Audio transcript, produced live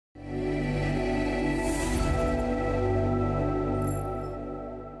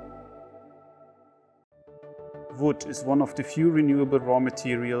Wood is one of the few renewable raw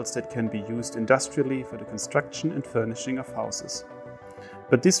materials that can be used industrially for the construction and furnishing of houses.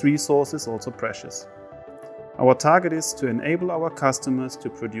 But this resource is also precious. Our target is to enable our customers to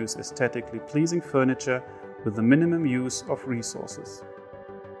produce aesthetically pleasing furniture with the minimum use of resources.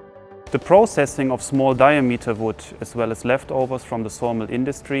 The processing of small diameter wood, as well as leftovers from the sawmill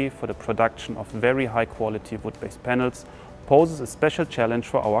industry for the production of very high quality wood-based panels, poses a special challenge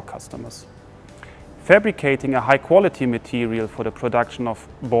for our customers. Fabricating a high quality material for the production of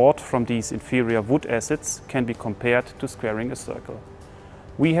board from these inferior wood assets can be compared to squaring a circle.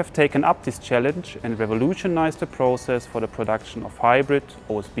 We have taken up this challenge and revolutionized the process for the production of hybrid,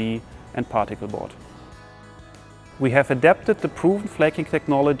 OSB and particleboard. We have adapted the proven flaking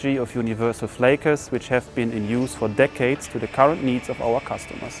technology of universal flakers, which have been in use for decades, to the current needs of our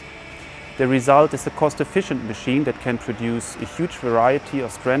customers. The result is a cost-efficient machine that can produce a huge variety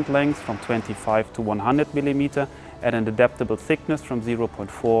of strand lengths from 25 to 100 mm at an adaptable thickness from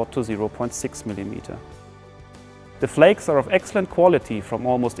 0.4 to 0.6 mm. The flakes are of excellent quality from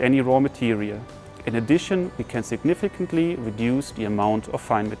almost any raw material. In addition, we can significantly reduce the amount of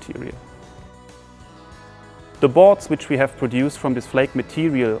fine material. The boards which we have produced from this flake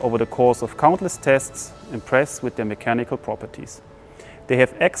material over the course of countless tests impress with their mechanical properties. They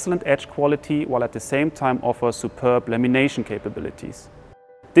have excellent edge quality while at the same time offer superb lamination capabilities.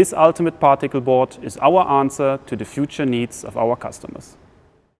 This ultimate particle board is our answer to the future needs of our customers.